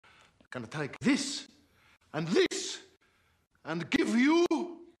Gonna take this and this and give you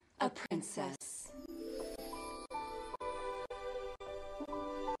a princess.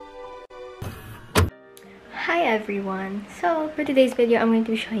 Hi everyone! So for today's video, I'm going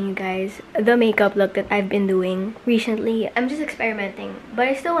to be showing you guys the makeup look that I've been doing recently. I'm just experimenting, but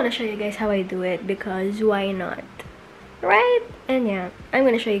I still want to show you guys how I do it because why not? Right? And yeah, I'm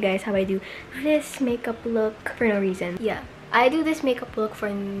going to show you guys how I do this makeup look for no reason. Yeah. I do this makeup look for...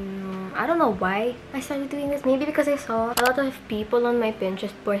 I don't know why I started doing this. Maybe because I saw a lot of people on my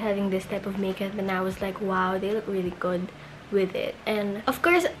Pinterest board having this type of makeup and I was like, wow, they look really good with it. And of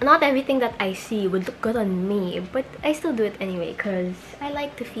course, not everything that I see would look good on me, but I still do it anyway because I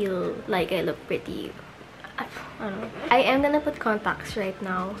like to feel like I look pretty. I don't know. I am gonna put contacts right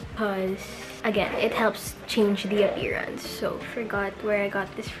now because again, it helps change the appearance. So forgot where I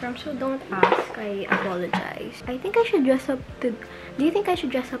got this from, so don't ask. I apologize. I think I should dress up to... Do you think I should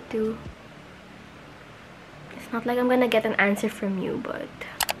dress up to... It's not like I'm gonna get an answer from you, but...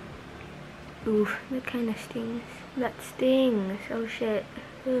 Ooh, that kind of stings. That stings. Oh shit.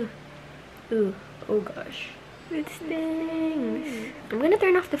 Ooh. Ooh. Oh gosh. It stings. I'm gonna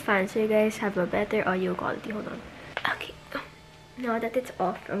turn off the fan so you guys have a better audio quality. Hold on. Okay. Now that it's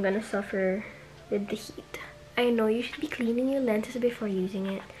off, I'm gonna suffer with the heat. I know you should be cleaning your lenses before using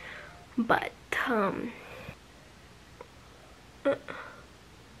it, but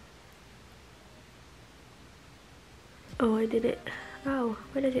oh, I did it. Oh,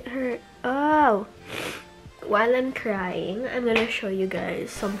 why does it hurt? Oh! While I'm crying, I'm gonna show you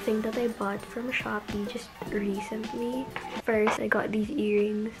guys something that I bought from Shopee just recently. First, I got these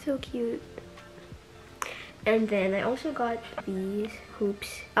earrings. So cute. And then I also got these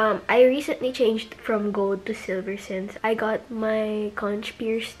hoops. I recently changed from gold to silver since I got my conch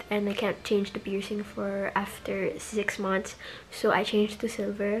pierced and I can't change the piercing for after 6 months. So I changed to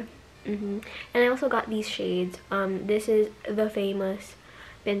silver. And I also got these shades. This is the famous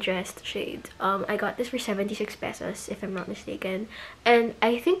Pinterest shades. I got this for 76 pesos if I'm not mistaken. And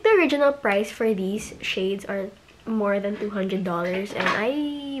I think the original price for these shades are more than $200 and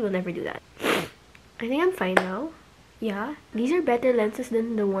I will never do that. I think I'm fine now. Yeah, these are better lenses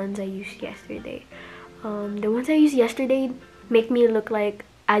than the ones I used yesterday. The ones I used yesterday make me look like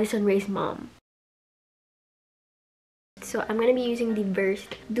Addison Rae's mom. So I'm gonna be using the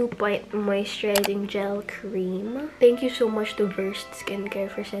Versed Dew Point Moisturizing Gel Cream. Thank you so much to Versed Skincare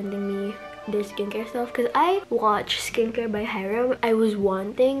for sending me their skincare stuff because I watch Skincare by Hiram. I was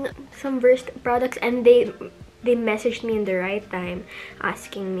wanting some Versed products and they messaged me in the right time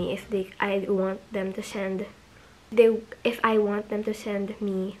asking me if I want them to send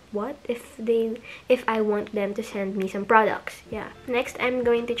me some products. Yeah. Next, I'm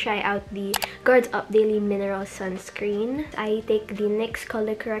going to try out the Guards Up Daily Mineral Sunscreen. I take the NYX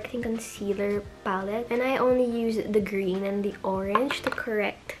Color Correcting Concealer palette and I only use the green and the orange to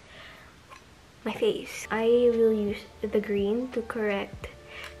correct my face. I will use the green to correct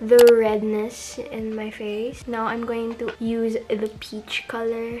the redness in my face. Now I'm going to use the peach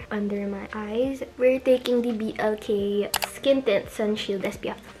color under my eyes. We're taking the BLK Skin Tint Sun Shield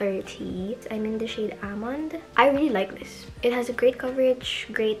SPF 30. I'm in the shade Almond. I really like this. It has a great coverage,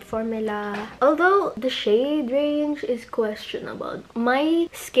 great formula. Although the shade range is questionable. My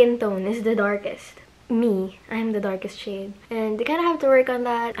skin tone is the darkest. I'm the darkest shade and they kind of have to work on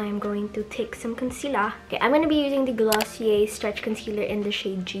that. I'm going to take some concealer. Okay, I'm going to be using the Glossier Stretch Concealer in the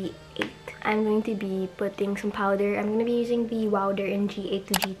shade G8. I'm going to be putting some powder. I'm going to be using the Wowder in G8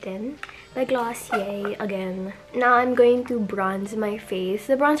 to G10 by Glossier again. Now I'm going to bronze my face.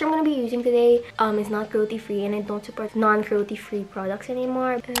 The bronzer I'm going to be using today is not cruelty free and I don't support non-cruelty free products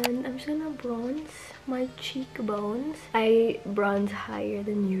anymore. And I'm just gonna bronze my cheekbones. I bronze higher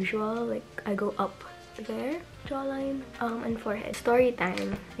than usual, like I go up there, jawline, and forehead. Story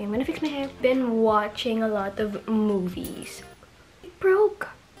time. Okay, I'm gonna fix my hair. Been watching a lot of movies. It broke.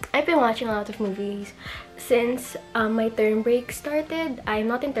 I've been watching a lot of movies since my term break started. I'm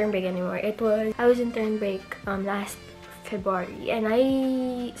not in term break anymore. I was in term break last February and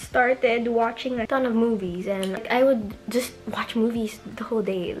I started watching a ton of movies and like I would just watch movies the whole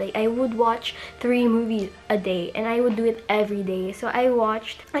day. Like I would watch 3 movies a day and I would do it every day. So I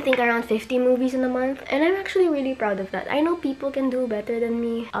watched I think around 50 movies in a month and I'm actually really proud of that. I know people can do better than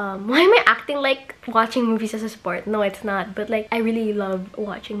me. Why am I acting like watching movies as a sport? No, it's not, but like I really love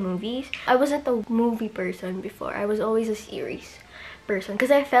watching movies. I wasn't a movie person before. I was always a series person because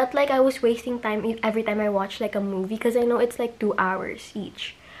I felt like I was wasting time every time I watched like a movie because I know it's like 2 hours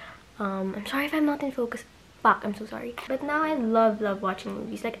each. I'm sorry if I'm not in focus. Fuck, I'm so sorry. But now I love watching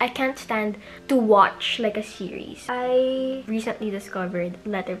movies. Like, I can't stand to watch like a series. I recently discovered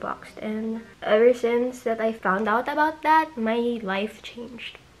Letterboxd, and ever since that I found out about that, my life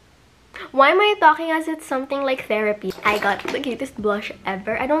changed. Why am I talking as it's something like therapy? I got the cutest blush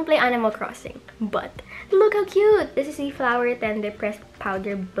ever. I don't play Animal Crossing, but look how cute! This is the Flower Tender Pressed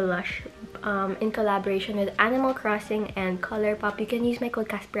Powder Blush in collaboration with Animal Crossing and ColourPop. You can use my code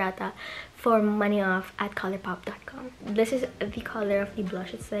cassandraprlta for money off at colourpop.com. This is the color of the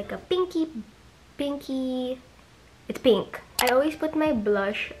blush. It's like a pinky, it's pink. I always put my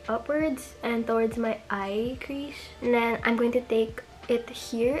blush upwards and towards my eye crease, and then I'm going to take it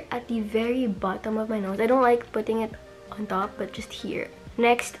here at the very bottom of my nose. I don't like putting it on top, but just here.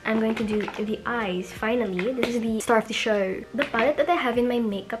 Next, I'm going to do the eyes. Finally, this is the star of the show. The palette that I have in my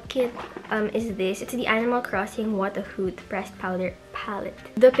makeup kit is this. It's the Animal Crossing What a Hoot Pressed Powder Palette.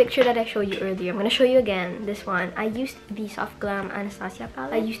 The picture that I showed you earlier, I'm gonna show you again. This one. I used the Soft Glam Anastasia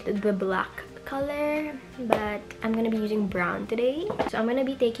palette. I used the black color, but I'm gonna be using brown today. So I'm gonna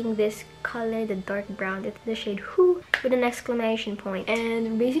be taking this color, the dark brown. It's the shade Who with an exclamation point,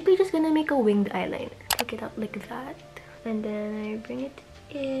 and basically just gonna make a winged eyeliner. Pick it up like that, and then I bring it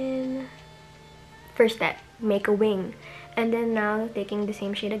in. First step, make a wing. And then now taking the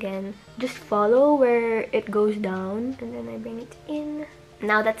same shade again, just follow where it goes down, and then I bring it in.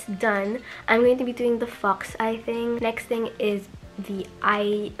 Now that's done, I'm going to be doing the fox eye thing. Next thing is the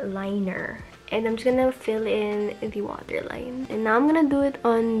eyeliner, and I'm just gonna fill in the waterline, and now I'm gonna do it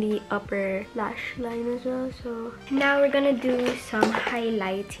on the upper lash line as well. So now we're gonna do some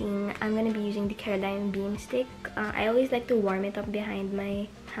highlighting. I'm gonna be using the Caroline Beam Stick. I always like to warm it up behind my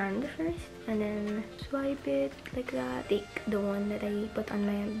hand first, and then swipe it like that. Take the one that I put on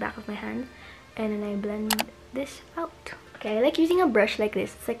my back of my hand, and then I blend this out. Okay, I like using a brush like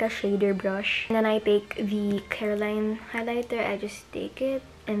this. It's like a shader brush. And then I take the Caroline highlighter. I just take it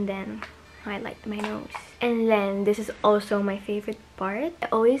and then highlight my nose. And then this is also my favorite part. I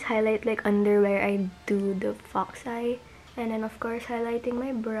always highlight like under where I do the fox eye. And then of course highlighting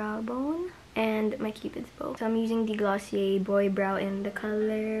my brow bone and my cupid's bow. So I'm using the Glossier Boy Brow in the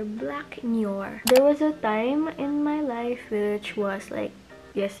color Black Noir. There was a time in my life, which was like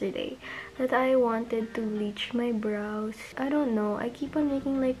yesterday, that I wanted to bleach my brows. I don't know, I keep on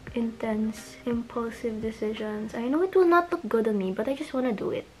making like intense, impulsive decisions. I know it will not look good on me, but I just want to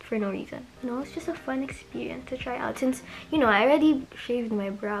do it for no reason. You know, it's just a fun experience to try out, since, you know, I already shaved my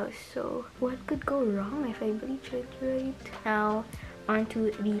brows, so what could go wrong if I bleach it, right? Now,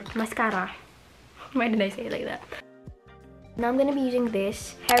 onto the mascara. Why did I say it like that? Now I'm gonna be using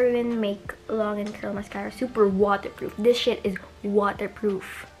this Heroin Make Long and Curl Mascara. Super waterproof. This shit is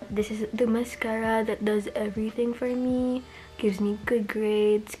waterproof. This is the mascara that does everything for me. Gives me good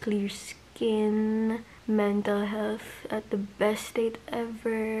grades, clear skin, mental health at the best state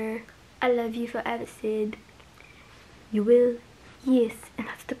ever. I love you forever, Sid. You will? Yes, and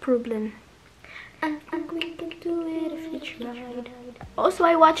that's the problem. I'm going to do it if you tried. Also,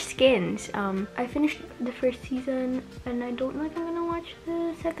 I watched Skins. I finished the first season, and I don't know if I'm gonna watch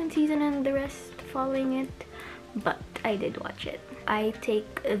the second season and the rest following it, but I did watch it. I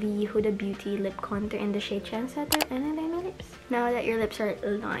take the Huda Beauty lip contour in the shade Trendsetter, and I line my lips. Now that your lips are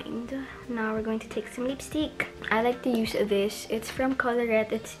lined, now we're going to take some lipstick. I like to use this. It's from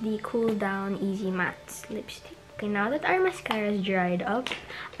Colorette. It's the Cool Down Easy Matte lipstick. Okay, now that our mascara is dried up,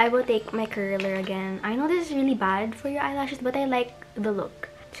 I will take my curler again. I know this is really bad for your eyelashes, but I like the look.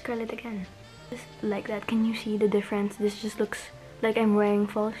 Just curl it again. Just like that. Can you see the difference? This just looks like I'm wearing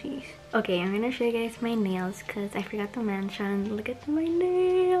falsies. Okay, I'm gonna show you guys my nails because I forgot to mention. Look at my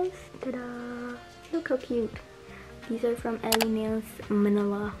nails. Ta-da! Look how cute. These are from Ellie Nails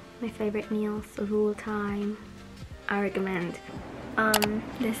Manila. My favorite nails of all time. I recommend.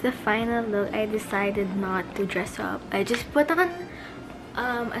 This is the final look. I decided not to dress up. I just put on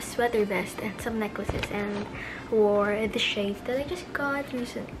a sweater vest and some necklaces and wore the shades that I just got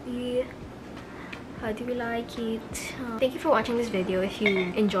recently. How do you like it? Thank you for watching this video. If you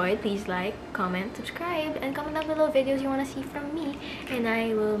enjoyed, please like, comment, subscribe, and comment down below videos you want to see from me, and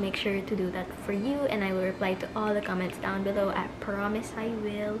I will make sure to do that for you, and I will reply to all the comments down below. I promise I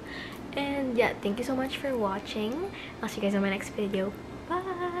will. And yeah, thank you so much for watching. I'll see you guys in my next video.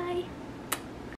 Bye!